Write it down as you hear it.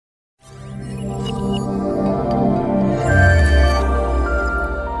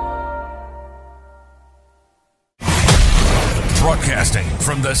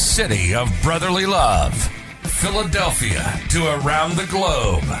From the city of brotherly love, Philadelphia, to around the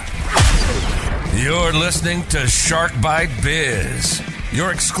globe. You're listening to Shark Bite Biz,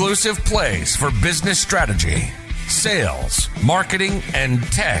 your exclusive place for business strategy, sales, marketing, and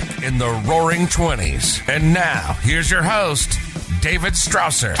tech in the roaring 20s. And now, here's your host, David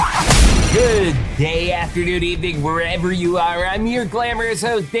Strausser. Good day, afternoon, evening, wherever you are. I'm your glamorous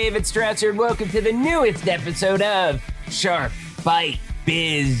host, David Strausser, and welcome to the newest episode of Shark Bite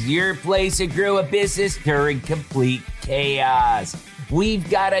Biz, your place to grow a business during complete chaos. We've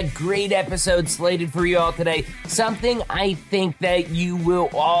got a great episode slated for you all today, something I think that you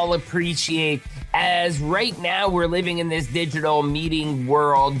will all appreciate, as right now we're living in this digital meeting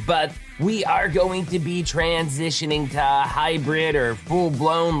world, but we are going to be transitioning to hybrid or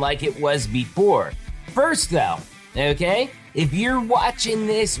full-blown like it was before. First though, okay, if you're watching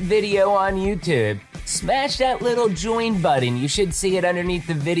this video on YouTube, smash that little join button. You should see it underneath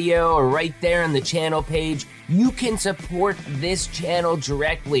the video or right there on the channel page. You can support this channel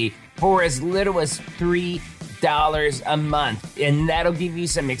directly for as little as $3 a month, and that'll give you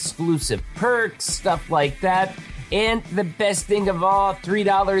some exclusive perks, stuff like that. And the best thing of all,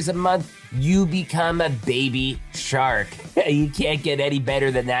 $3 a month, you become a baby shark. You can't get any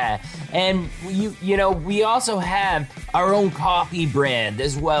better than that. And you know, we also have our own coffee brand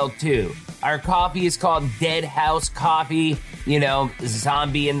as well too. Our coffee is called Dead House Coffee. You know,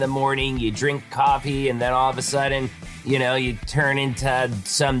 zombie in the morning, you drink coffee and then all of a sudden, you know, you turn into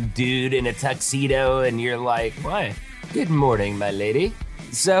some dude in a tuxedo and you're like, what? Good morning, my lady.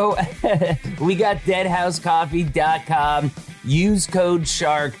 So we got deadhousecoffee.com. Use code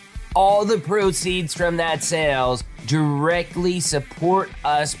SHARK. All the proceeds from that sales directly support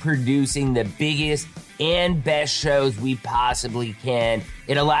us producing the biggest and best shows we possibly can.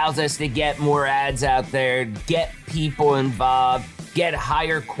 It allows us to get more ads out there, get people involved, get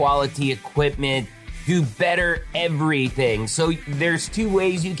higher quality equipment, do better everything. So there's two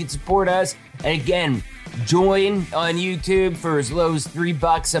ways you can support us. And again, join on YouTube for as low as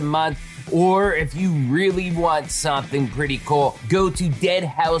 $3 a month. Or if you really want something pretty cool, go to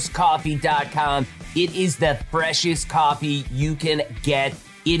deadhousecoffee.com. It is the freshest coffee you can get.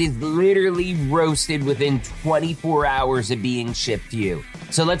 It is literally roasted within 24 hours of being shipped to you.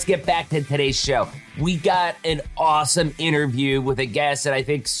 So let's get back to today's show. We got an awesome interview with a guest that I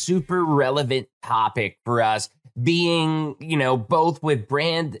think super relevant topic for us, being, you know, both with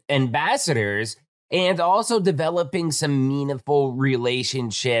brand ambassadors and also developing some meaningful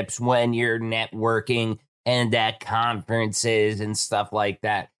relationships when you're networking and at conferences and stuff like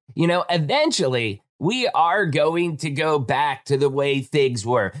that. You know, eventually we are going to go back to the way things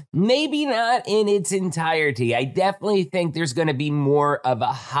were. Maybe not in its entirety. I definitely think there's going to be more of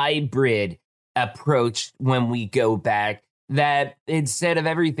a hybrid approach when we go back, that instead of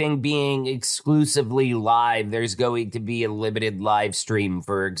everything being exclusively live, there's going to be a limited live stream,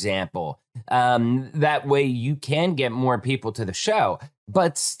 for example. That way you can get more people to the show.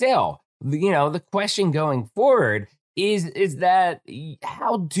 But still, you know, the question going forward is that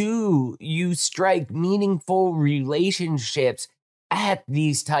how do you strike meaningful relationships at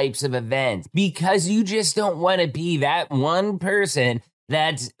these types of events? Because you just don't want to be that one person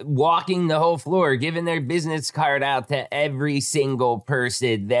that's walking the whole floor, giving their business card out to every single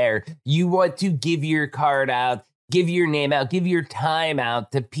person there. You want to give your card out, give your name out, give your time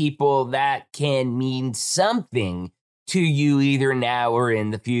out to people that can mean something to you either now or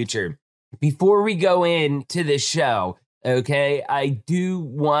in the future. Before we go into the show, okay, I do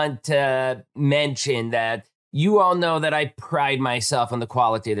want to mention that you all know that I pride myself on the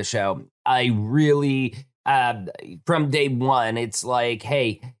quality of the show. I really, from day one, it's like,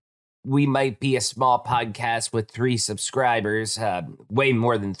 hey, we might be a small podcast with 3 subscribers, way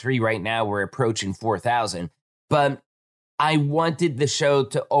more than 3 right now. We're approaching 4,000. But I wanted the show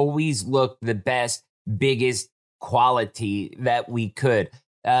to always look the best, biggest quality that we could.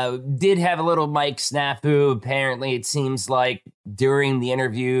 Did have a little mic snafu. Apparently, it seems like during the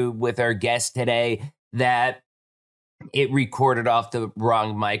interview with our guest today that it recorded off the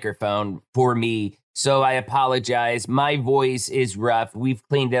wrong microphone for me. So I apologize. My voice is rough. We've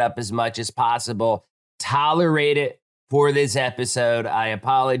cleaned it up as much as possible. Tolerate it for this episode. I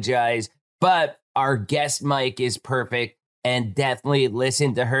apologize. But our guest mic is perfect. And definitely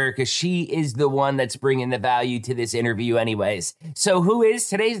listen to her because she is the one that's bringing the value to this interview anyways. So who is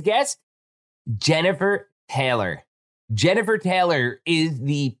today's guest? Jennifer Taylor. Jennifer Taylor is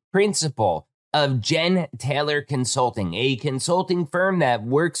the principal of Jen Taylor Consulting, a consulting firm that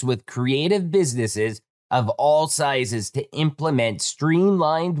works with creative businesses of all sizes to implement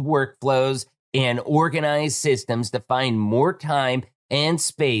streamlined workflows and organized systems to find more time and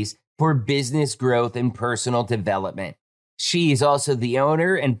space for business growth and personal development. She is also the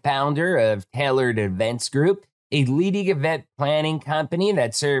owner and founder of Tailored Events Group, a leading event planning company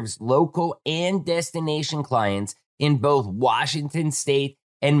that serves local and destination clients in both Washington State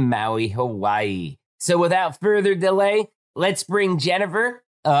and Maui, Hawaii. So without further delay, let's bring Jennifer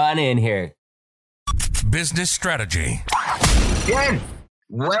on in here. Business strategy. Jen,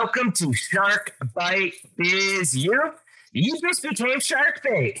 welcome to Shark Bite Biz. You just became Shark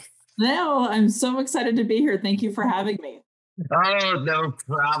Bait. No, I'm so excited to be here. Thank you for having me. Oh, no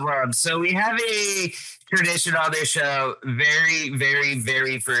problem. So we have a tradition on this show. Very, very,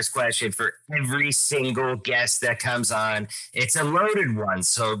 very first question for every single guest that comes on. It's a loaded one,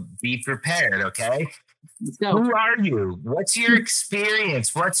 so be prepared, okay? Let's go. Who are you? What's your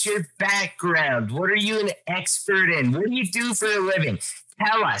experience? What's your background? What are you an expert in? What do you do for a living?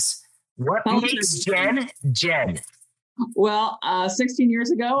 Tell us. What makes Jen Jen? Well, 16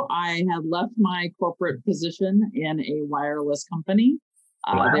 years ago, I had left my corporate position in a wireless company.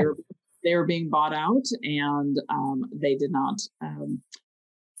 Wow. They were being bought out, and they did not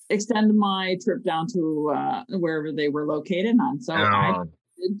extend my trip down to wherever they were located on. So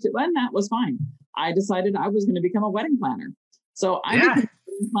and that was fine. I decided I was going to become a wedding planner. So I became a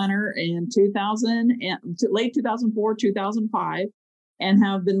wedding planner in 2000 and late 2004, 2005, and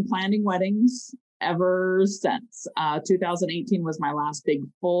have been planning weddings ever since. 2018 was my last big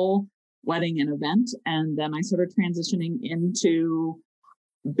full wedding and event. And then I started transitioning into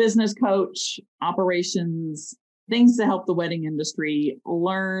business coach, operations, things to help the wedding industry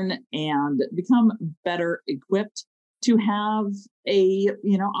learn and become better equipped to have a,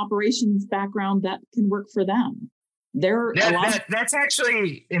 operations background that can work for them. That's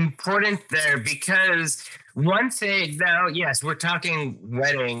actually important there, because one thing now, yes, we're talking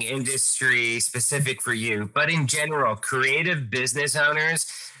wedding industry specific for you, but in general, creative business owners,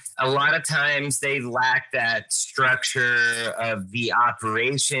 a lot of times they lack that structure of the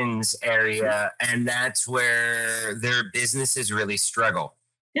operations area, and that's where their businesses really struggle.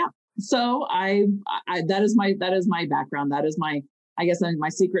 Yeah. So I that is my background. That is my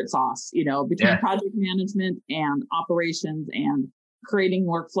secret sauce, between project management and operations and creating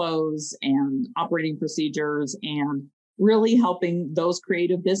workflows and operating procedures and really helping those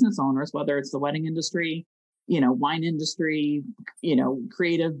creative business owners, whether it's the wedding industry, wine industry,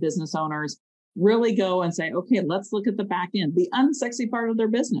 creative business owners, really go and say, okay, let's look at the back end, the unsexy part of their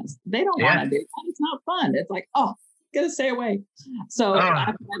business. They don't want to do that. It's not fun. It's like, gotta stay away. So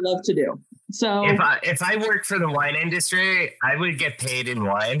that's what I love to do. So if I worked for the wine industry, I would get paid in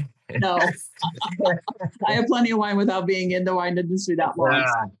wine. No, I have plenty of wine without being in the wine industry that long.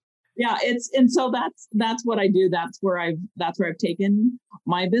 Yeah, so that's what I do. That's where I've taken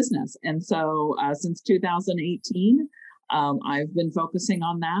my business. And so since 2018, I've been focusing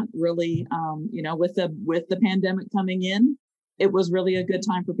on that. Really, with the pandemic coming in, it was really a good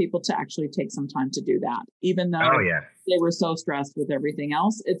time for people to actually take some time to do that. Even though they were so stressed with everything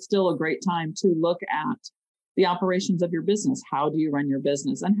else, it's still a great time to look at the operations of your business. How do you run your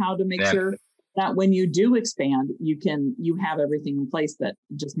business, and how to make sure that when you do expand, you have everything in place that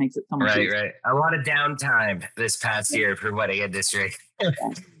just makes it so much easier. Right. A lot of downtime this past year for wedding industry.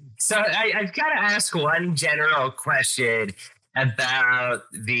 So I've got to ask one general question about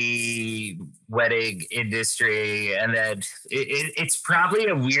the wedding industry, and then it's probably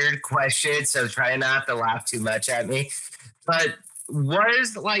a weird question, so try not to laugh too much at me. But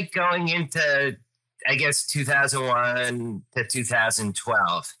was like going into, I guess, 2001 to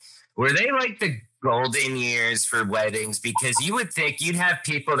 2012, were they like the golden years for weddings? Because you would think you'd have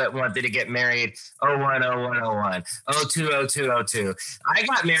people that wanted to get married 01, 01, 02, 02, 02. I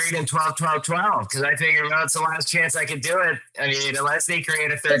got married in 12, 12, 12 because I figured, well, it's the last chance I could do it. I mean, unless they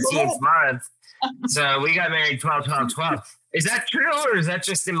create a 13th month. So we got married 12, 12, 12. Is that true, or is that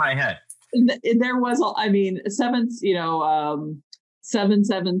just in my head? There was,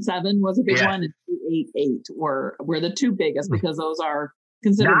 777 was a big one, and 288 were the two biggest, because those are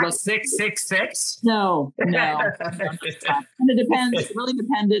considered not 666. No. And it depends. It really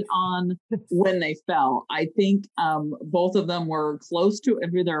depended on when they fell. I think both of them were close to,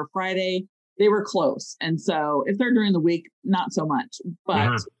 if they're a Friday, they were close, and so if they're during the week, not so much.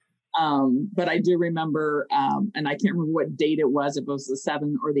 But I do remember, and I can't remember what date it was, if it was the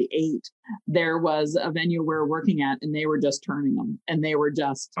 7 or the 8, there was a venue we were working at, and they were just turning them, and they were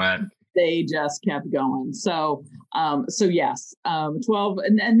just, they just kept going. So yes, 12.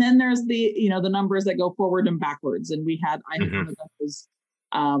 And then there's the, the numbers that go forward and backwards. And I had one of those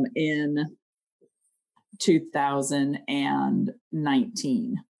in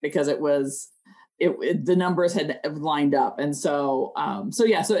 2019, because it was the numbers had lined up. And so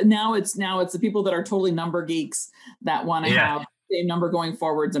now it's the people that are totally number geeks that want to have the same number going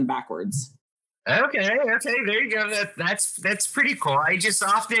forwards and backwards. Okay, there you go. That's pretty cool. I just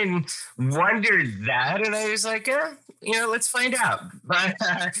often wondered that, and I was like, let's find out. But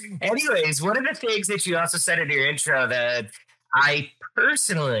anyways, one of the things that you also said in your intro that I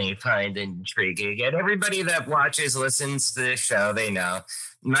personally find intriguing, and everybody that watches, listens to this show, they know,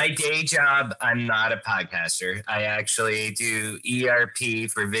 my day job, I'm not a podcaster. I actually do ERP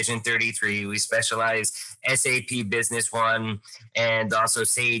for Vision 33. We specialize SAP Business One and also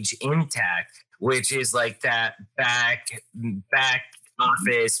Sage Intact, which is like that back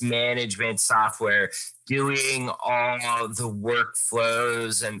office management software, doing all the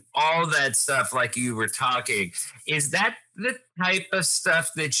workflows and all that stuff like you were talking. Is that the type of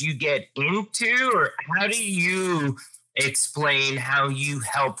stuff that you get into, or how do you explain how you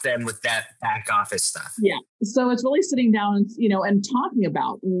help them with that back office stuff? Yeah. So it's really sitting down and talking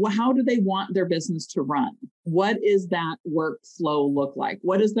about how do they want their business to run? What is that workflow look like?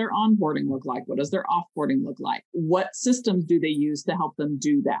 What does their onboarding look like? What does their offboarding look like? What systems do they use to help them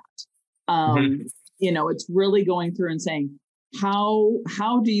do that? It's really going through and saying, how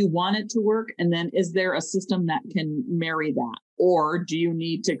do you want it to work? And then is there a system that can marry that? Or do you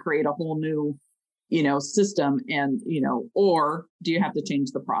need to create a whole new system and, or do you have to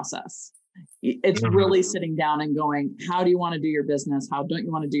change the process? It's really sitting down and going, how do you want to do your business? How don't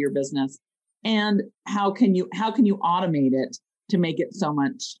you want to do your business? And how can you automate it to make it so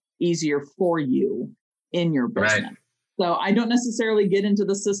much easier for you in your business? Right. So I don't necessarily get into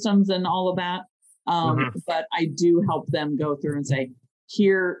the systems and all of that. But I do help them go through and say,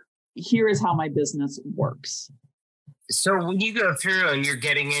 here is how my business works. So when you go through and you're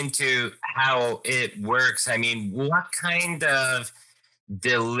getting into how it works, I mean, what kind of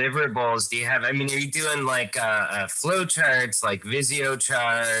deliverables do you have? I mean, are you doing like flow charts, like Visio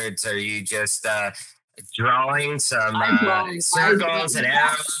charts? Are you just drawing some circles and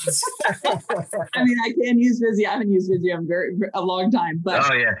arrows? I mean, I can use Visio. I haven't used Visio in a long time,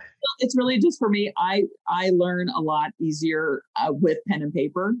 but it's really just for me. I learn a lot easier with pen and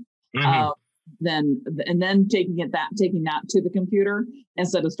paper. Then taking that to the computer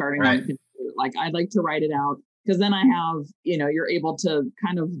instead of starting on the computer. Like I like to write it out, because then I have, you're able to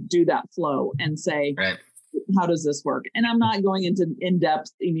kind of do that flow and say, how does this work? And I'm not going into in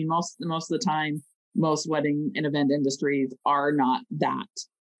depth. I mean, most of the time, most wedding and event industries are not that,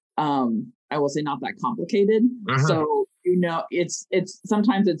 I will say, not that complicated. So, it's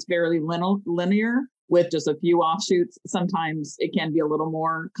sometimes it's fairly linear with just a few offshoots. Sometimes it can be a little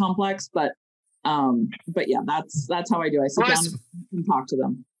more complex, but yeah, that's how I do. I sit down and talk to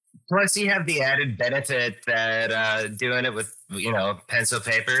them. Plus, you have the added benefit that doing it with pencil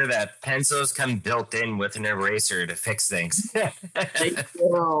paper, that pencils come built in with an eraser to fix things.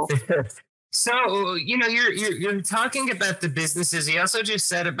 So you're talking about the businesses. You also just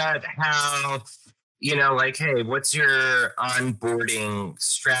said about how hey, what's your onboarding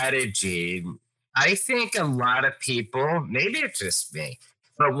strategy? I think a lot of people, maybe it's just me,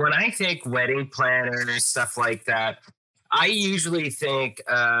 but when I think wedding planners, stuff like that, I usually think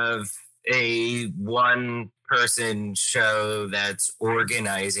of a one-person show that's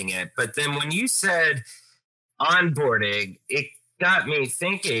organizing it. But then when you said onboarding, it got me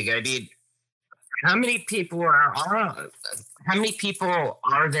thinking. I mean, how many people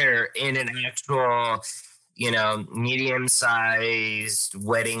are there in an actual, medium-sized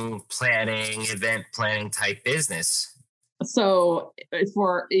wedding planning, event planning type business? So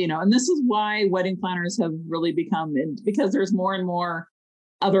and this is why wedding planners have really become, because there's more and more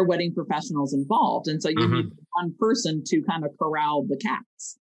other wedding professionals involved. And so you need one person to kind of corral the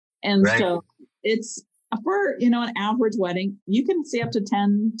cats. And so it's for, an average wedding, you can see up to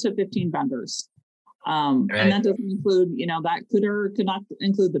 10 to 15 vendors. And that doesn't include, that could or could not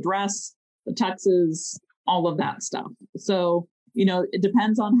include the dress, the tuxes, all of that stuff. So, it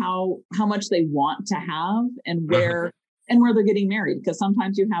depends on how much they want to have and where they're getting married, because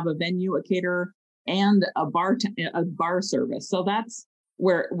sometimes you have a venue, a caterer, and a bar service. So that's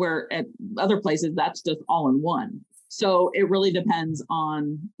where at other places, that's just all in one. So it really depends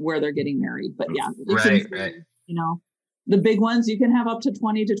on where they're getting married. But yeah, the big ones, you can have up to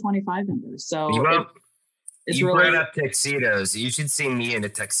 20 to 25 vendors. So you brought up tuxedos. You should see me in a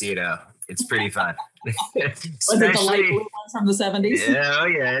tuxedo. It's pretty fun. Was it the light blue ones from the 70s? Oh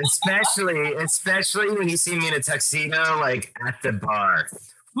yeah, especially when you see me in a tuxedo, like at the bar.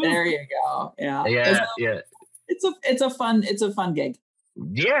 There you go. Yeah. It's a fun gig.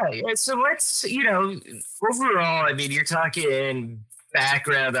 Yeah. So let's, overall, I mean, you're talking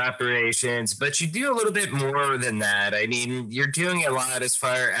background operations, but you do a little bit more than that. I mean, you're doing a lot as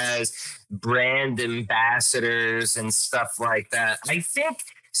far as brand ambassadors and stuff like that. I think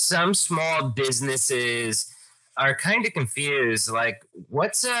some small businesses are kind of confused. Like,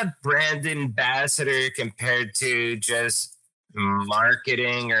 what's a brand ambassador compared to just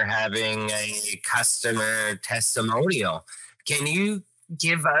marketing or having a customer testimonial? Can you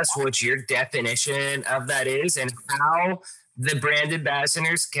give us what your definition of that is and how the brand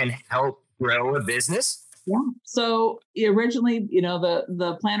ambassadors can help grow a business? Yeah. So originally,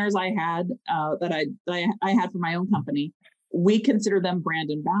 the planners I had I had for my own company, we consider them brand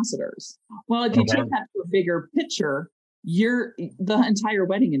ambassadors. Well, if you take that to a bigger picture, the entire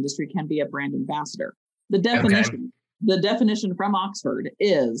wedding industry can be a brand ambassador. The definition from Oxford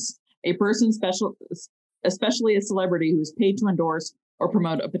is a person especially a celebrity who is paid to endorse or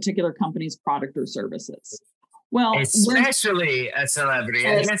promote a particular company's product or services. Well, especially a celebrity.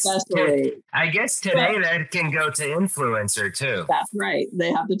 I guess today that can go to influencer too. That's right.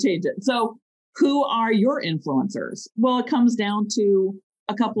 They have to change it. So who are your influencers? Well, it comes down to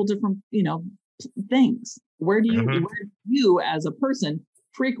a couple different, things. Where do you as a person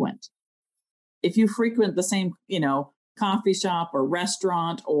frequent? If you frequent the same, coffee shop or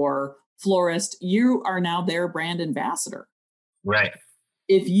restaurant or florist, you are now their brand ambassador. Right.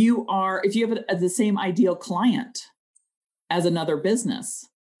 If you have the same ideal client as another business,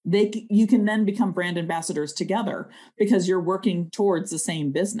 you can then become brand ambassadors together because you're working towards the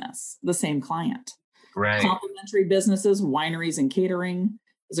same business, the same client. Right. Complementary businesses, wineries and catering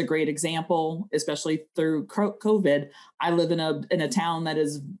is a great example, especially through COVID. I live in a town that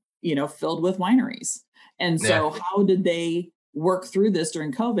is, filled with wineries. And so how did they work through this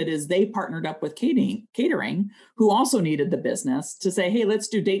during COVID is they partnered up with catering, who also needed the business to say, hey, let's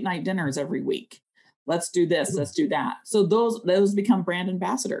do date night dinners every week. Let's do this, let's do that. So those become brand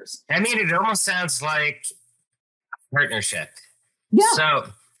ambassadors. I mean, it almost sounds like a partnership. Yeah.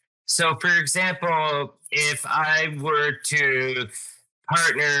 So for example, if I were to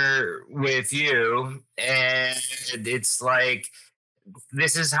partner with you and it's like,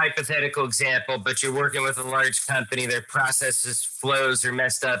 this is a hypothetical example, but you're working with a large company, their processes, flows are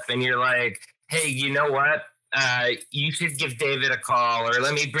messed up, and you're like, hey, you know what? You should give David a call, or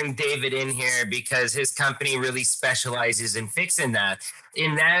let me bring David in here because his company really specializes in fixing that.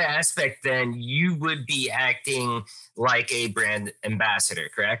 In that aspect, then you would be acting like a brand ambassador,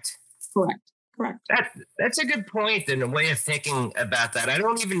 correct? Correct. That's a good point and a way of thinking about that. I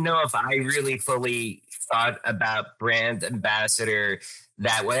don't even know if I really fully thought about brand ambassador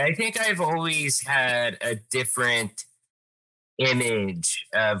that way. I think I've always had a different image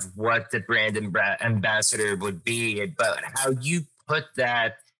of what the brand ambassador would be, but how you put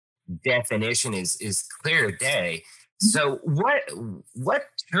that definition is clear as day. So what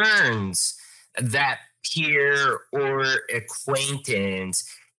turns that peer or acquaintance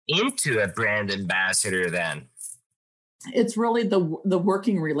into a brand ambassador then? It's really the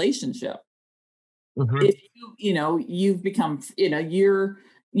working relationship. Mm-hmm. If you've become,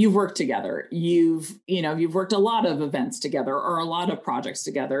 you've worked together, you've worked a lot of events together or a lot of projects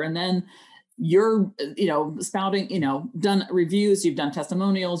together, and then you're, spouting, done reviews, you've done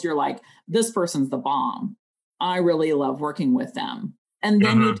testimonials, you're like, this person's the bomb. I really love working with them. And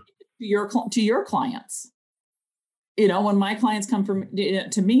then you take it to your clients. When my clients come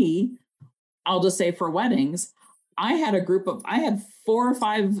to me, I'll just say for weddings, I had 4 or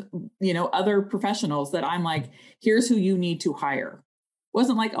 5, other professionals that I'm like, here's who you need to hire. It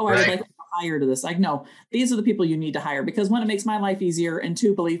wasn't like, I would like to hire to this. Like, no, these are the people you need to hire because one, it makes my life easier. And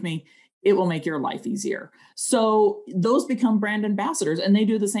 2, believe me, it will make your life easier. So those become brand ambassadors and they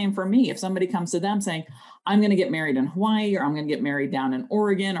do the same for me. If somebody comes to them saying, I'm going to get married in Hawaii, or I'm going to get married down in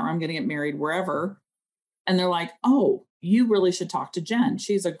Oregon, or I'm going to get married wherever. And they're like, oh, you really should talk to Jen.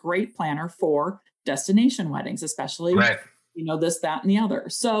 She's a great planner for destination weddings, especially, this, that, and the other.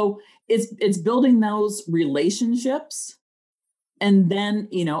 So it's building those relationships. And then,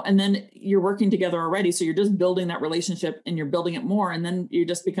 you're working together already. So you're just building that relationship and you're building it more. And then you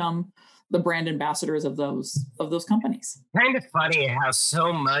just become the brand ambassadors of those companies. Kind of funny how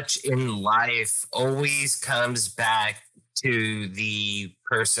so much in life always comes back to the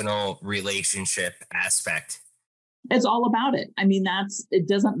personal relationship aspect. It's all about it. I mean, it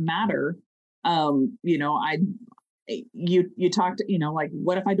doesn't matter. You talked, like,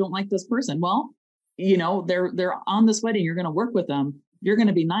 what if I don't like this person? Well, they're on this wedding. You're going to work with them. You're going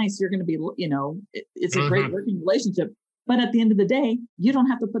to be nice. You're going to be, it's a great working relationship. But at the end of the day, you don't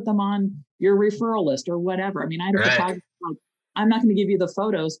have to put them on your referral list or whatever. I mean, I had a photographer like, I'm not going to give you the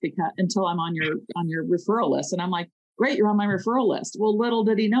photos until I'm on your referral list. And I'm like, great, you're on my referral list. Well, little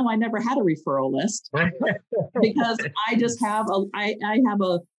did he know I never had a referral list because I just have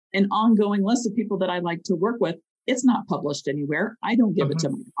an ongoing list of people that I like to work with. It's not published anywhere. I don't give it to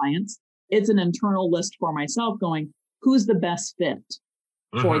my clients. It's an internal list for myself going, who's the best fit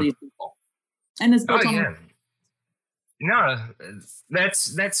for these people? And it's built on. No,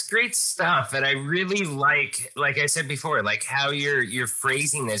 that's great stuff. And I really like I said before, like how you're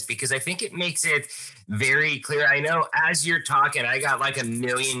phrasing this, because I think it makes it very clear. I know as you're talking, I got like a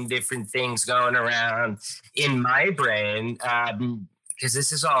million different things going around in my brain, because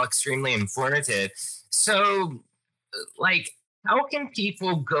this is all extremely informative. So like, how can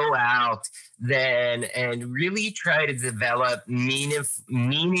people go out then and really try to develop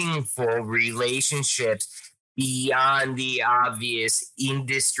meaningful relationships beyond the obvious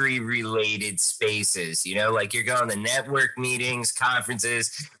industry related spaces? You know, like you're going to network meetings,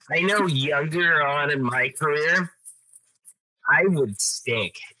 conferences. I know younger on in my career, I would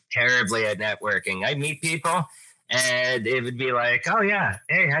stink terribly at networking. I'd meet people and it would be like, oh yeah,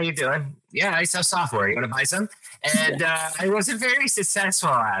 hey, how you doing? Yeah, I sell software. You want to buy some? And I wasn't very successful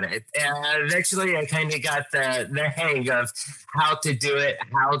at it. And eventually I kind of got the hang of how to do it,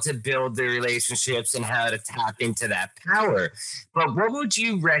 how to build the relationships, and how to tap into that power. But what would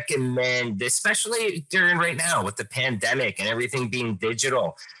you recommend, especially during right now with the pandemic and everything being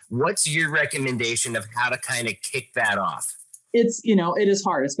digital? What's your recommendation of how to kind of kick that off? It's, it is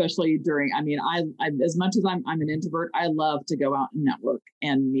hard, especially during, I as much as I'm an introvert, I love to go out and network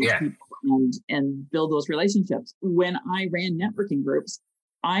and meet people and build those relationships. When I ran networking groups,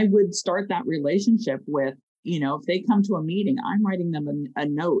 I would start that relationship with, if they come to a meeting, I'm writing them a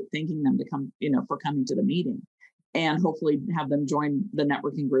note, thanking them to come, for coming to the meeting, and hopefully have them join the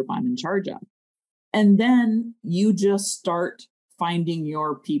networking group I'm in charge of. And then you just start finding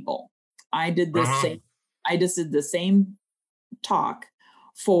your people. I just did the same talk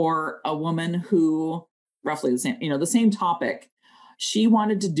for a woman who roughly the same, the same topic. She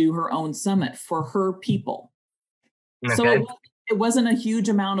wanted to do her own summit for her people. Okay. So it wasn't a huge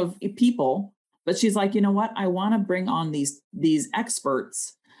amount of people, but she's like, you know what? I want to bring on these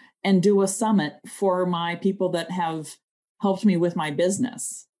experts and do a summit for my people that have helped me with my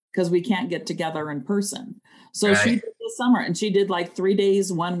business, because we can't get together in person. So she did this summer, and she did like 3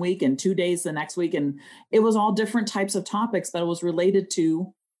 days one week and 2 days the next week. And it was all different types of topics, but it was related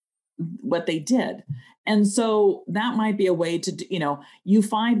to what they did. And so that might be a way to, you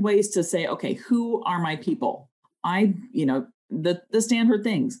find ways to say, okay, who are my people? The standard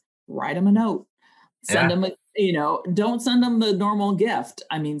things, write them a note, send them, don't send them the normal gift.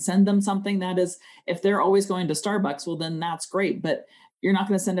 Send them something that is, if they're always going to Starbucks, well, then that's great. But you're not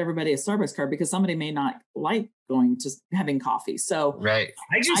going to send everybody a Starbucks card because somebody may not like going to having coffee. So I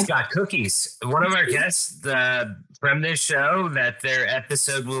just got cookies. One of our guests from this show, that their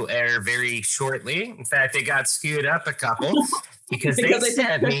episode will air very shortly. In fact, it got skewed up a couple because they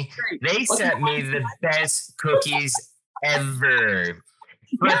sent me the best cookies ever.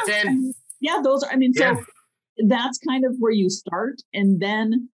 But then those are, so that's kind of where you start, and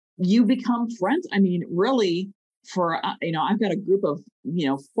then you become friends. Really, for I've got a group of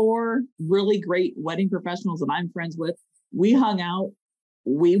 4 really great wedding professionals that I'm friends with. We hung out,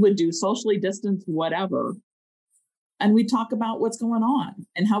 we would do socially distanced whatever, and we talk about what's going on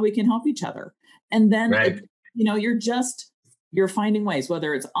and how we can help each other. And then you're finding ways,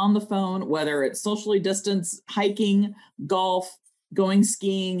 whether it's on the phone, whether it's socially distanced, hiking, golf, going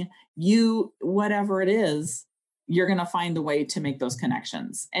skiing, whatever it is, you're going to find a way to make those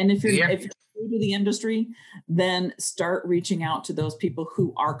connections. And if you're new to the industry, then start reaching out to those people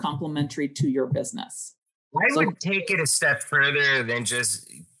who are complementary to your business. I would take it a step further than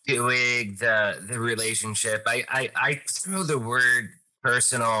just doing the relationship. I throw the word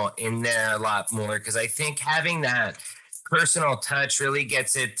personal in there a lot more, because I think having that personal touch really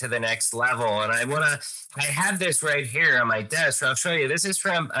gets it to the next level. And I have this right here on my desk. I'll show you. This is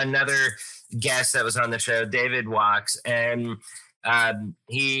from another guest that was on the show, David Walks, and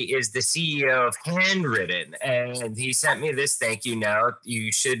he is the CEO of Handwritten, and he sent me this thank you note.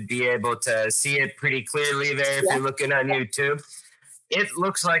 You should be able to see it pretty clearly there if you're looking on YouTube. It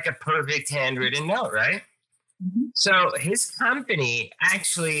looks like a perfect handwritten note, right? Mm-hmm. So his company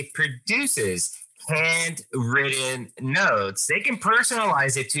actually produces handwritten notes. They can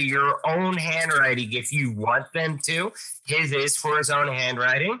personalize it to your own handwriting if you want them to. His is for his own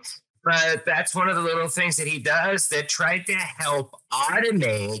handwriting. But that's one of the little things that he does that tried to help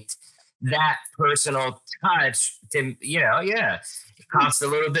automate that personal touch to, it costs a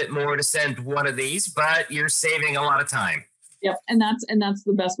little bit more to send one of these, but you're saving a lot of time. Yep. And that's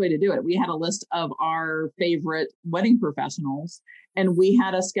the best way to do it. We had a list of our favorite wedding professionals, and we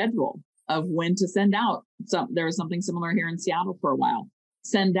had a schedule of when to send out. So there was something similar here in Seattle for a while.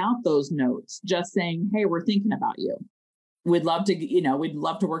 Send out those notes, just saying, hey, we're thinking about you. We'd love to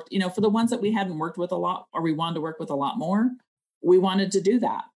work, for the ones that we hadn't worked with a lot, or we wanted to work with a lot more, we wanted to do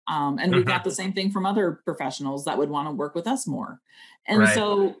that. And we got the same thing from other professionals that would want to work with us more. And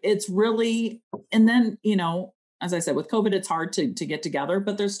so it's really, and then, as I said, with COVID, it's hard to get together,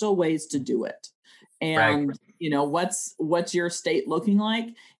 but there's still ways to do it. And, what's your state looking like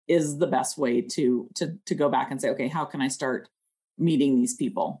is the best way to go back and say, okay, how can I start meeting these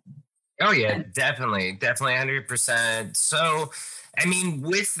people? Oh yeah, definitely 100%. So, I mean,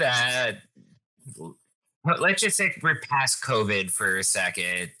 with that, let's just say we're past COVID for a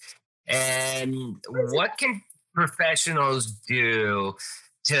second. And what can professionals do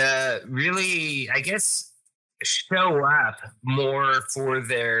to really, I guess, show up more for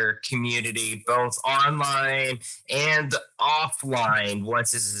their community, both online and offline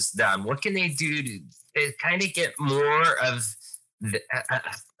once this is done? What can they do to kind of get more of the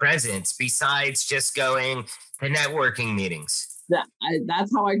presence besides just going to networking meetings?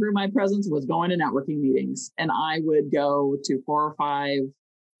 That's how I grew my presence, was going to networking meetings. And I would go to 4 or 5,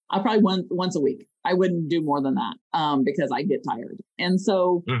 probably once a week. I wouldn't do more than that because I get tired. And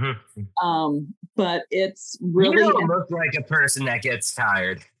so, but it's really, you don't look like a person that gets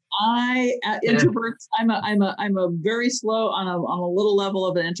tired. Introverts. I'm a very slow on a little level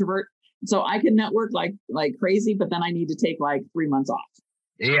of an introvert. So I can network like crazy, but then I need to take like 3 months off.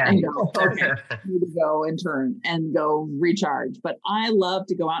 Yeah. And go, okay, I need to go intern and go recharge. But I love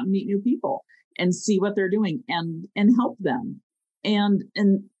to go out and meet new people and see what they're doing and help them. And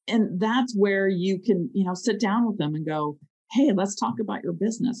that's where you can, sit down with them and go, hey, let's talk about your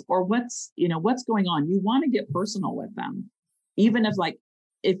business, or what's going on. You want to get personal with them. Even if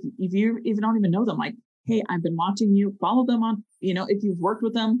if you even don't even know them, like, hey, I've been watching you, follow them on, if you've worked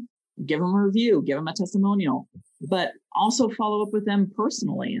with them, give them a review, give them a testimonial, but also follow up with them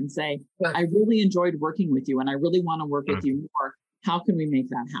personally and say, I really enjoyed working with you and I really want to work with you more. How can we make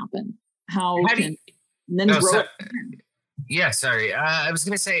that happen? Yeah, sorry. I was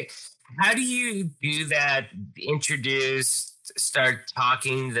going to say, how do you do that? Start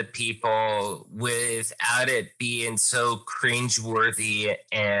talking to people without it being so cringeworthy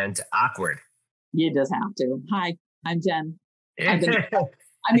and awkward? You just have to. Hi, I'm Jen. I've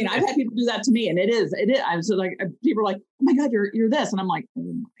had people do that to me, and it is. I was like, people are like, oh my God, you're this. And I'm like, oh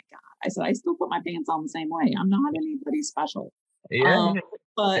my God. I said, I still put my pants on the same way. I'm not anybody special. Yeah.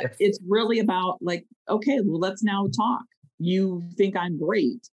 But it's really about like, okay, well, let's now talk. You think I'm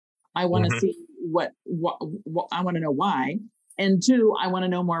great. I want to see what I want to know why. And 2, I want to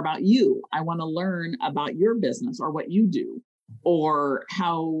know more about you. I want to learn about your business or what you do or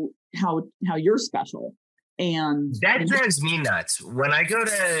how you're special. And that drives me nuts when I go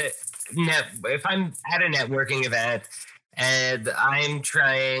to if I'm at a networking event and I'm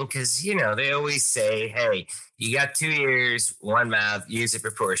trying, because they always say, hey, you got 2 ears, 1 mouth, use it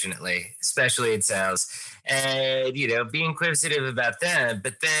proportionately, especially in sales, and be inquisitive about them.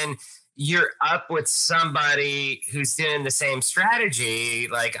 But then you're up with somebody who's doing the same strategy,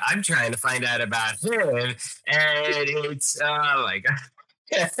 like I'm trying to find out about him, and it's oh my God.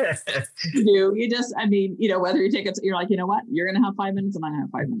 You just, whether you take it, you're like, you know what, you're going to have 5 minutes and I have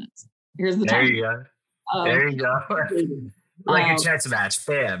 5 minutes. Here's the time. There you go. There you go. Like a chess match.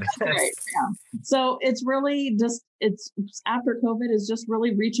 Bam. Right, yeah. So it's really just, it's after COVID is just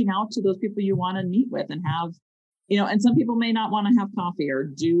really reaching out to those people you want to meet with and have, and some people may not want to have coffee or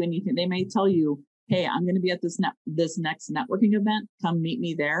do anything. They may tell you, hey, I'm going to be at this next networking event. Come meet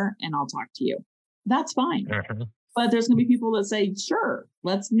me there and I'll talk to you. That's fine. But there's going to be people that say, sure,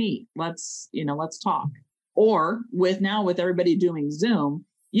 let's meet. Let's talk. Or with everybody doing Zoom,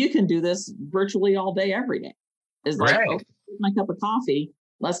 you can do this virtually all day, every day. It's like, okay, here's my cup of coffee.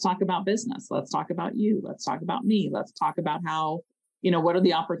 Let's talk about business. Let's talk about you. Let's talk about me. Let's talk about how, what are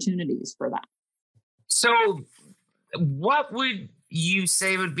the opportunities for that? So what would you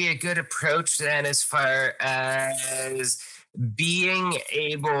say would be a good approach then as far as being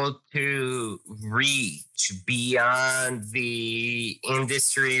able to reach beyond the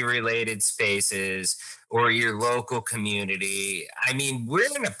industry related spaces or your local community? I mean,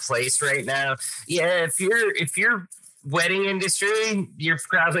 we're in a place right now. Yeah, if you're wedding industry, you're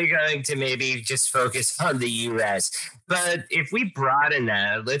probably going to maybe just focus on the US. But if we broaden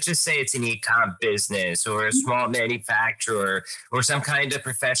that, let's just say it's an e-com business or a small manufacturer or some kind of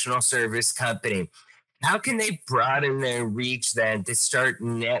professional service company. how can they broaden their reach then to start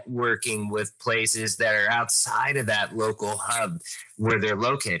networking with places that are outside of that local hub where they're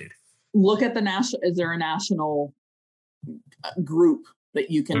located? Look at the national. Is there a national group that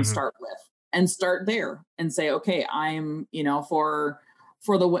you can start with, and start there and say, okay, I'm, for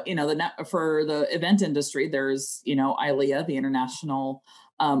the, for the event industry, there's, ILEA, the International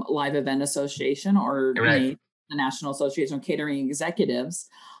Live Event Association, or Right. the National Association of Catering Executives.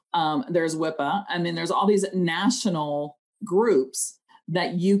 There's WIPA. I mean, there's all these national groups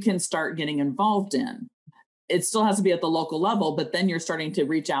that you can start getting involved in. It still has to be at the local level, but then you're starting to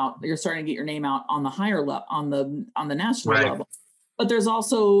reach out. You're starting to get your name out on the higher level, on the national level. But there's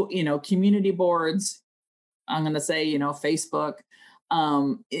also, community boards. I'm going to say, Facebook,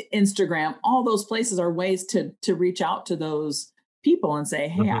 Instagram. All those places are ways to reach out to those people and say,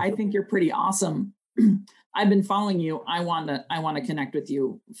 hey, I think you're pretty awesome. I've been following you. I want to connect with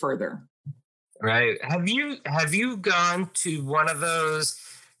you further. Right. Have you gone to one of those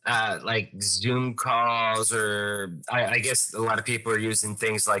like Zoom calls, or I guess a lot of people are using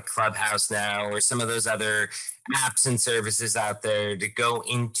things like Clubhouse now, or some of those other apps and services out there, to go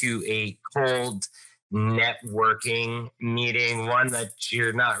into a cold networking meeting, one that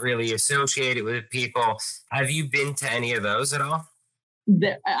you're not really associated with people? Have you been to any of those at all?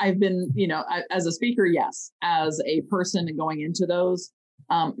 I've been, as a speaker, yes. As a person going into those,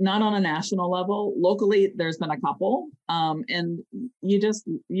 not on a national level. Locally, there's been a couple, and you just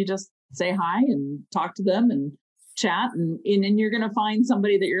say hi and talk to them and chat, and you're going to find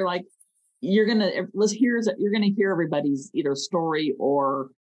somebody that you're like, you're going to hear everybody's either story or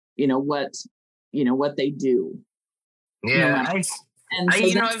what they do. Yeah,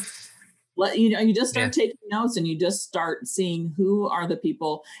 You just start taking notes, and you just start seeing who are the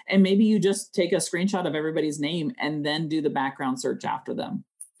people, and maybe you just take a screenshot of everybody's name and then do the background search after them.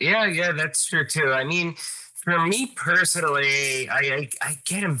 Yeah, that's true too. I mean, for me personally, I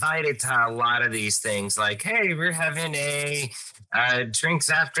get invited to a lot of these things. Like, hey, we're having a drinks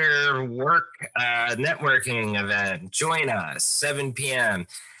after work networking event. Join us 7 p.m.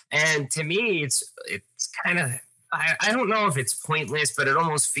 And to me, it's kind of, I don't know if it's pointless, but it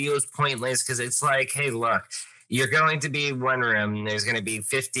almost feels pointless, because it's like, hey, look, you're going to be one room. There's going to be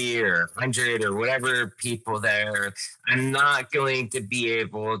 50 or 100 or whatever people there. I'm not going to be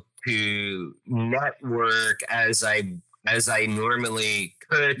able to network as I normally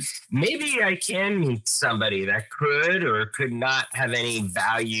could. Maybe I can meet somebody that could or could not have any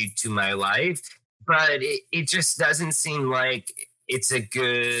value to my life, but it just doesn't seem like it's a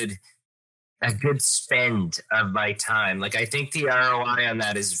good spend of my time. Like, I think the ROI on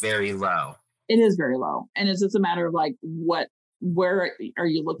that is very low. It is very low. And it's just a matter of like, where are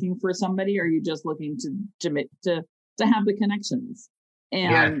you looking for somebody? Or are you just looking to have the connections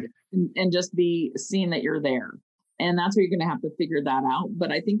and just be seen that you're there? And that's where you're going to have to figure that out.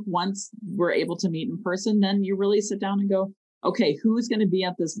 But I think once we're able to meet in person, then you really sit down and go, okay, who's going to be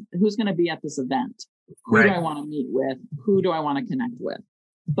at this event? Who do I want to meet with? Who do I want to connect with?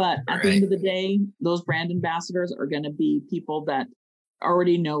 But at the end of the day, those brand ambassadors are going to be people that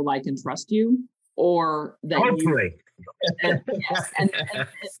already know, like, and trust you, or that hopefully.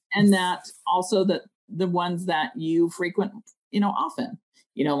 and that also that the ones that you frequent, often,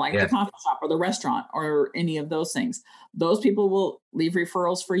 like the coffee shop or the restaurant or any of those things. Those people will leave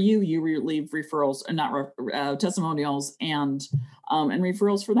referrals for you. You leave referrals, and not testimonials, and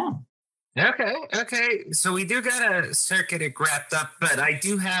referrals for them. Okay. So we do got to start getting wrapped up, but I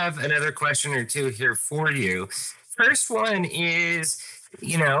do have another question or two here for you. First one is,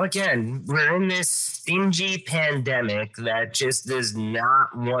 again, we're in this stingy pandemic that just does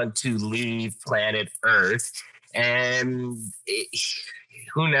not want to leave planet Earth. And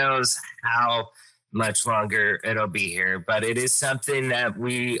who knows how much longer it'll be here, but it is something that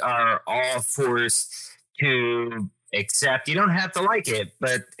we are all forced to accept. You don't have to like it,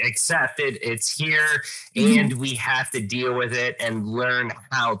 but accept it. It's here, and we have to deal with it and learn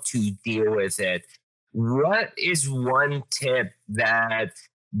how to deal with it. What is one tip that,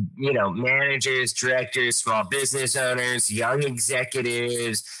 managers, directors, small business owners, young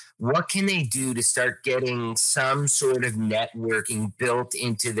executives, what can they do to start getting some sort of networking built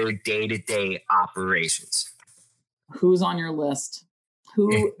into their day-to-day operations? Who's on your list?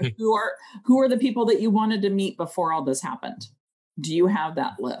 Who are the people that you wanted to meet before all this happened? Do you have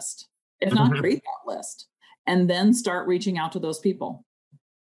that list? If not, create that list and then start reaching out to those people.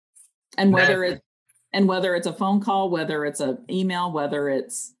 And whether it's a phone call, whether it's an email, whether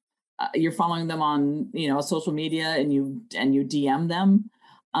it's you're following them on social media and you DM them,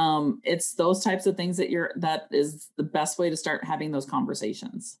 it's those types of things that is the best way to start having those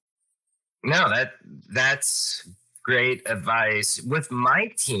conversations. No, that's great advice with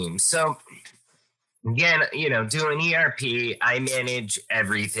my team. So again, doing ERP, I manage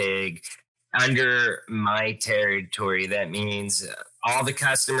everything under my territory. That means all the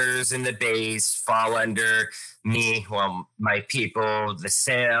customers in the base fall under me, well, my people, the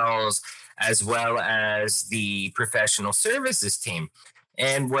sales, as well as the professional services team.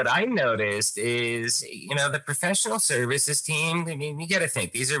 And what I noticed is, the professional services team, I mean, you got to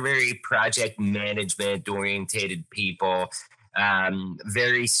think these are very project management orientated people,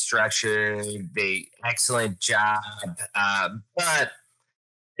 very structured, they excellent job, but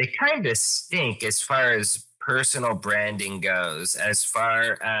they kind of stink as far as personal branding goes, as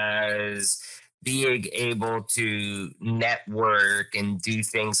far as being able to network and do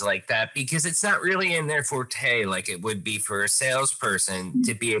things like that, because it's not really in their forte like it would be for a salesperson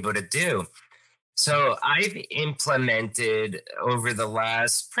to be able to do. So I've implemented over the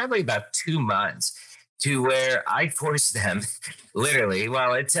last probably about 2 months to where I force them literally,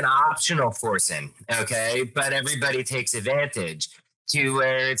 well, it's an optional forcing, okay? But everybody takes advantage to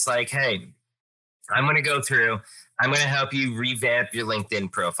where it's like, hey, I'm going to go through, I'm going to help you revamp your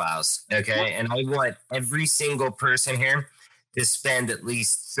LinkedIn profiles, okay? And I want every single person here to spend at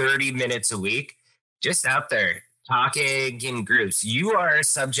least 30 minutes a week just out there talking in groups. You are a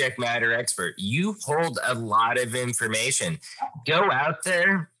subject matter expert. You hold a lot of information. Go out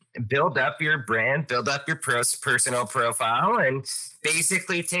there, build up your brand, build up your personal profile, and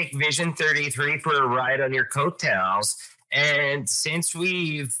basically take Vision 33 for a ride on your coattails. And since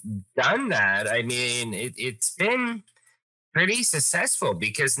we've done that, I mean, it's been pretty successful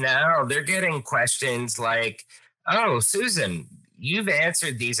because now they're getting questions like, oh, Susan, you've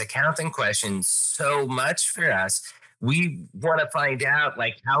answered these accounting questions so much for us. We want to find out,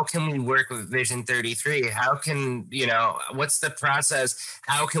 like, how can we work with Vision 33? How can, what's the process?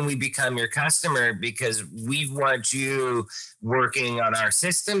 How can we become your customer? Because we want you working on our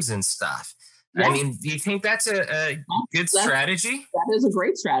systems and stuff. Yeah. I mean, do you think that's a good strategy? That is a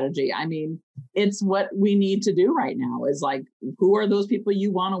great strategy. I mean, it's what we need to do right now is like, who are those people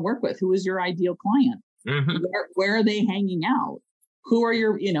you want to work with? Who is your ideal client? Mm-hmm. Where are they hanging out? Who are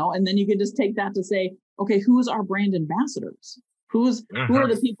your, and then you can just take that to say, okay, who's our brand ambassadors? Who are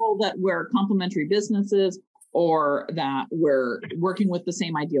the people that we're complementary businesses or that we're working with the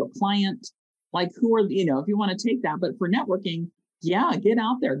same ideal client? Like who are, if you want to take that, but for networking, yeah, get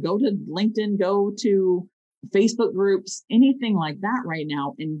out there, go to LinkedIn, go to Facebook groups, anything like that right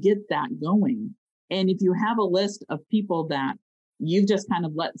now and get that going. And if you have a list of people that you've just kind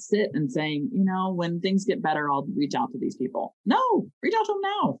of let sit and saying, when things get better, I'll reach out to these people. No, reach out to them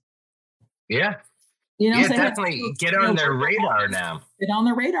now. Yeah. Definitely get on their radar now. Get on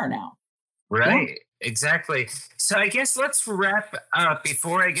their radar now. Right. Yeah. Exactly. So I guess let's wrap up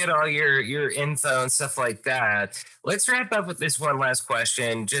before I get all your info and stuff like that. Let's wrap up with this one last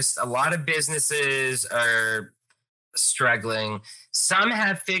question. Just a lot of businesses are struggling. Some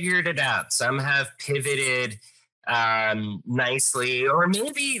have figured it out. Some have pivoted nicely, or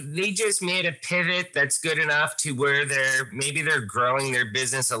maybe they just made a pivot that's good enough to where they're growing their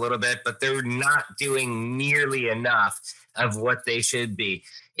business a little bit, but they're not doing nearly enough of what they should be.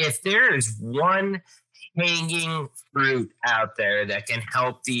 If there is one hanging fruit out there that can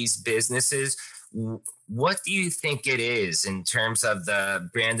help these businesses, what do you think it is in terms of the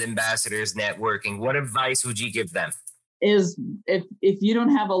brand ambassadors networking? What advice would you give them? Is if you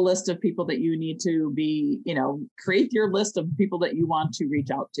don't have a list of people that you need to be, create your list of people that you want to reach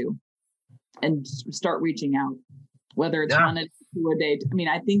out to and start reaching out, whether it's 1 or 2 a day. I mean,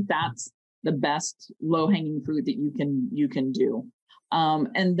 I think that's the best low hanging fruit that you can do.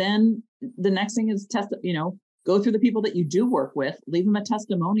 And then the next thing is go through the people that you do work with, leave them a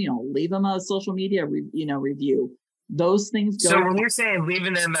testimonial, leave them a social media, review. Those things go. So when you're saying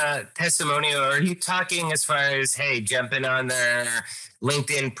leaving them a testimonial, are you talking as far as, hey, jumping on their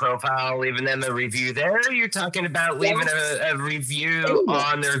LinkedIn profile, leaving them a review there? Or you're talking about leaving a review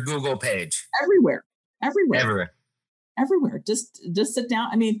on their Google page? Everywhere. Just sit down.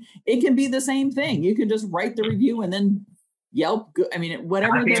 I mean, it can be the same thing. You can just write the review and then Yelp. I mean,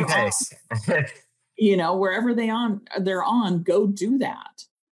 whatever they're on, wherever they're on, go do that.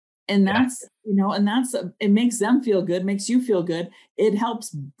 And that's, it makes them feel good, makes you feel good. It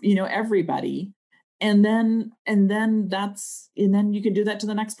helps, everybody. And then you can do that to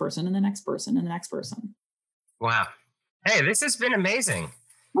the next person and the next person and the next person. Wow. Hey, this has been amazing.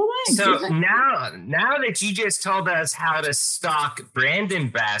 Well, thanks. So now that you just told us how to stock brand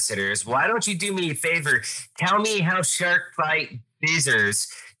ambassadors, why don't you do me a favor? Tell me how Shark Bite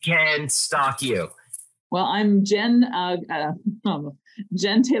Bizzers can stalk you. Well, I'm Jen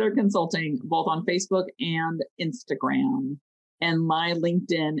Jen Taylor Consulting, both on Facebook and Instagram. And my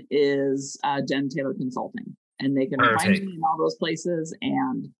LinkedIn is Jen Taylor Consulting. And they can find me in all those places.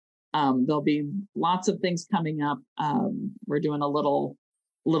 And there'll be lots of things coming up. We're doing a little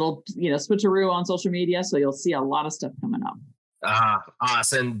switcheroo on social media. So you'll see a lot of stuff coming up.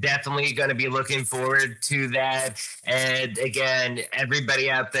 Awesome. Definitely going to be looking forward to that. And again,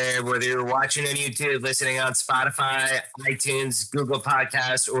 everybody out there, whether you're watching on YouTube, listening on Spotify, iTunes, Google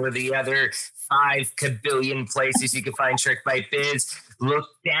Podcasts, or the other 5 kabillion places you can find Shark Bite Biz, look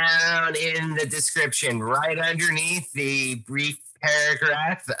down in the description right underneath the brief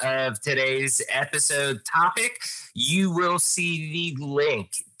paragraph of today's episode topic. You will see the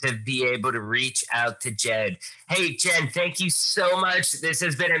link to be able to reach out to Jen. Hey, Jen, thank you so much. This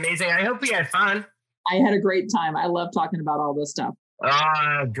has been amazing. I hope you had fun. I had a great time. I love talking about all this stuff.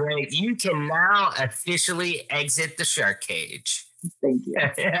 Great. You can now officially exit the shark cage. Thank you.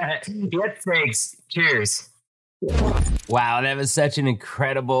 Yes, thanks. Cheers. Wow, that was such an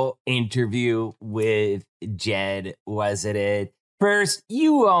incredible interview with Jen, wasn't it? First,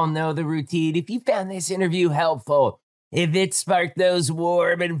 you all know the routine. If you found this interview helpful, if it sparked those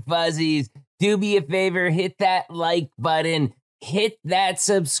warm and fuzzies, do me a favor, hit that like button, hit that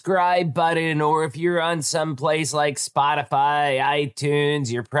subscribe button, or if you're on some place like Spotify,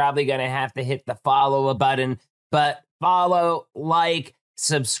 iTunes, you're probably going to have to hit the follow button. But follow, like,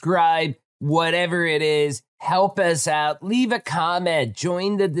 subscribe, whatever it is, help us out. Leave a comment,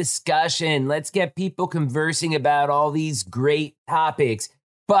 join the discussion. Let's get people conversing about all these great topics.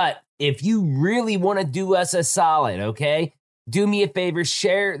 But if you really want to do us a solid, okay, do me a favor,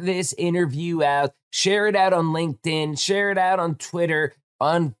 share this interview out, share it out on LinkedIn, share it out on Twitter,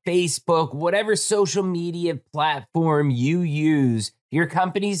 on Facebook, whatever social media platform you use, your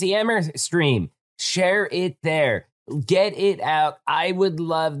company's Yammer stream, share it there. Get it out. I would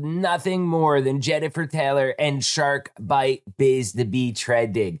love nothing more than Jennifer Taylor and Shark Bite Biz to be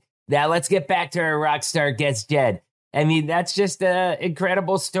trending. Now let's get back to our rock star guest, Jen. I mean, that's just an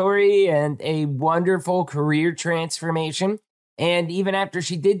incredible story and a wonderful career transformation. And even after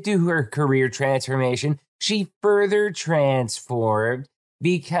she did do her career transformation, she further transformed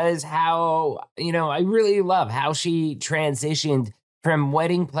because I really love how she transitioned from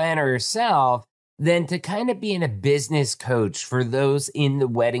wedding planner herself then to kind of being a business coach for those in the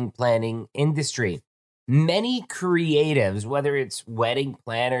wedding planning industry. Many creatives, whether it's wedding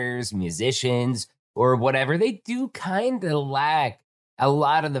planners, musicians, or whatever, they do kind of lack a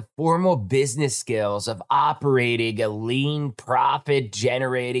lot of the formal business skills of operating a lean,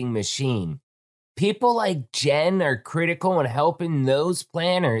 profit-generating machine. People like Jen are critical in helping those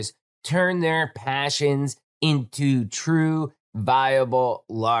planners turn their passions into true, viable,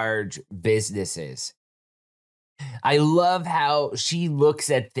 large businesses. I love how she looks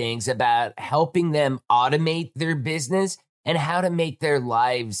at things about helping them automate their business and how to make their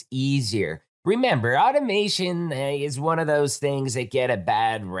lives easier. Remember, automation is one of those things that get a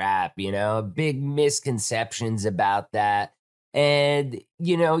bad rap, big misconceptions about that. And,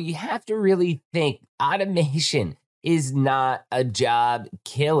 you have to really think automation is not a job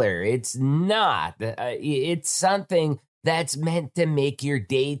killer. It's not. It's something that's meant to make your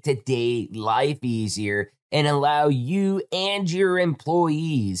day-to-day life easier and allow you and your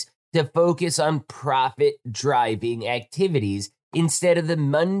employees to focus on profit-driving activities instead of the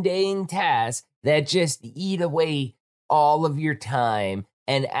mundane tasks that just eat away all of your time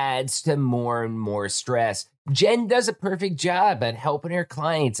and adds to more and more stress. Jen does a perfect job at helping her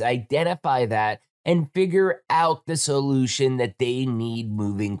clients identify that and figure out the solution that they need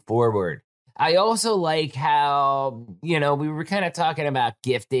moving forward. I also like how, we were kind of talking about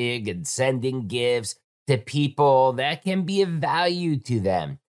gifting and sending gifts to people that can be of value to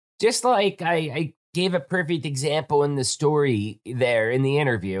them. Just like I gave a perfect example in the story there in the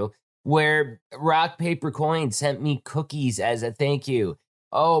interview where Rock Paper Coin sent me cookies as a thank you.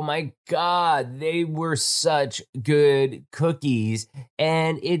 Oh my God, they were such good cookies.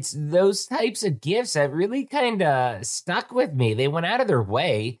 And it's those types of gifts that really kind of stuck with me. They went out of their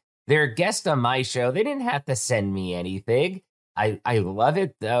way. They're a guest on my show. They didn't have to send me anything. I love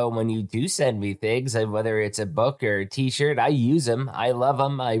it, though, when you do send me things, and whether it's a book or a T-shirt, I use them. I love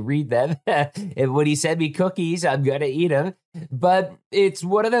them. I read them. And when he sent me cookies, I'm going to eat them. But it's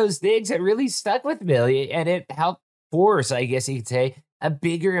one of those things that really stuck with me, and it helped force, I guess you could say, a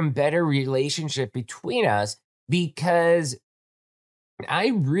bigger and better relationship between us because I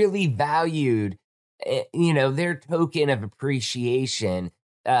really valued, their token of appreciation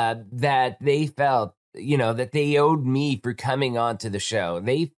that they felt, that they owed me for coming onto the show.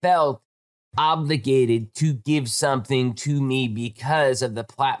 They felt obligated to give something to me because of the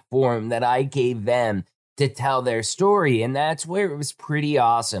platform that I gave them to tell their story. And that's where it was pretty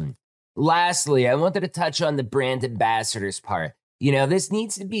awesome. Lastly, I wanted to touch on the brand ambassadors part. You know, this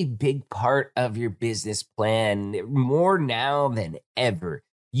needs to be a big part of your business plan more now than ever.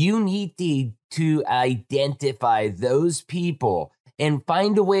 You need to identify those people and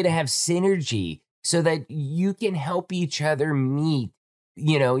find a way to have synergy so that you can help each other meet,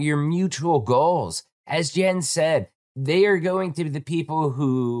 you know, your mutual goals. As Jen said, they are going to be the people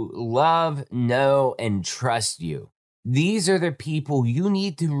who love, know, and trust you. These are the people you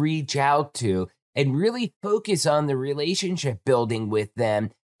need to reach out to and really focus on the relationship building with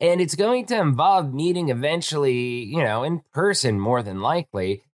them. And it's going to involve meeting eventually, you know, in person more than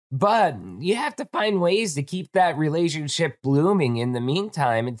likely. But you have to find ways to keep that relationship blooming in the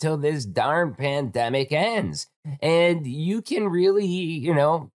meantime until this darn pandemic ends. And you can really, you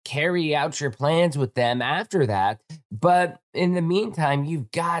know, carry out your plans with them after that. But in the meantime,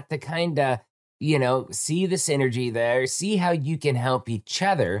 you've got to kind of, you know, see the synergy there, see how you can help each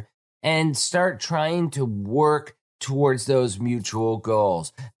other, and start trying to work towards those mutual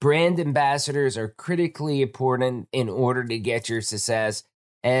goals. Brand ambassadors are critically important in order to get your success.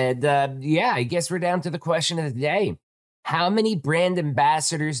 And yeah, I guess we're down to the question of the day. How many brand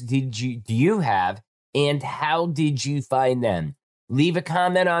ambassadors do you have, and how did you find them? Leave a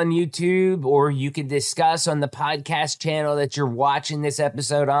comment on YouTube, or you can discuss on the podcast channel that you're watching this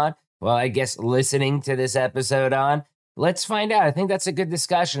episode on. Well, I guess listening to this episode on. Let's find out. I think that's a good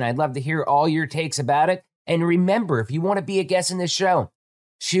discussion. I'd love to hear all your takes about it. And remember, if you want to be a guest in this show,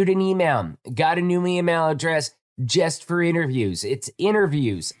 shoot an email. Got a new email address just for interviews. It's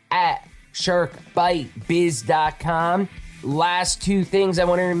interviews@sharkbitebiz.com. Last two things I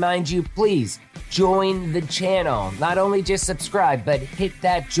want to remind you, please join the channel. Not only just subscribe, but hit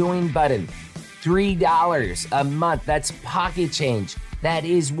that join button. $3 a month. That's pocket change. That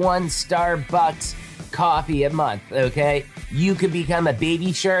is one Starbucks coffee a month, okay? You could become a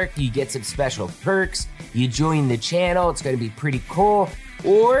baby shark. You get some special perks. You join the channel. It's going to be pretty cool.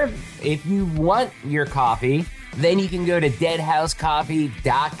 Or if you want your coffee, then you can go to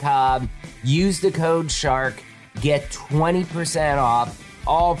deadhousecoffee.com. Use the code SHARK. Get 20% off.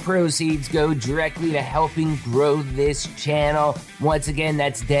 All proceeds go directly to helping grow this channel. Once again,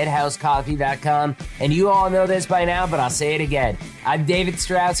 that's deadhousecoffee.com. And you all know this by now, but I'll say it again. I'm David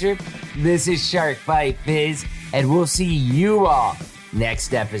Strausser. This is Shark Bite Biz, and we'll see you all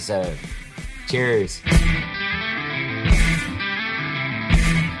next episode. Cheers.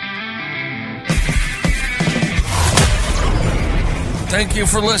 Thank you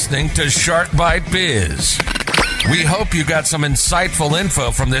for listening to Shark Bite Biz. We hope you got some insightful info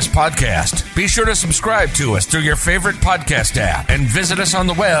from this podcast. Be sure to subscribe to us through your favorite podcast app and visit us on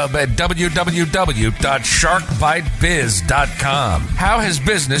the web at www.sharkbitebiz.com. How has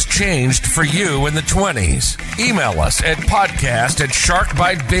business changed for you in the 20s? Email us at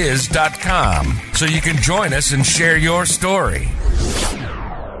podcast@sharkbitebiz.com so you can join us and share your story.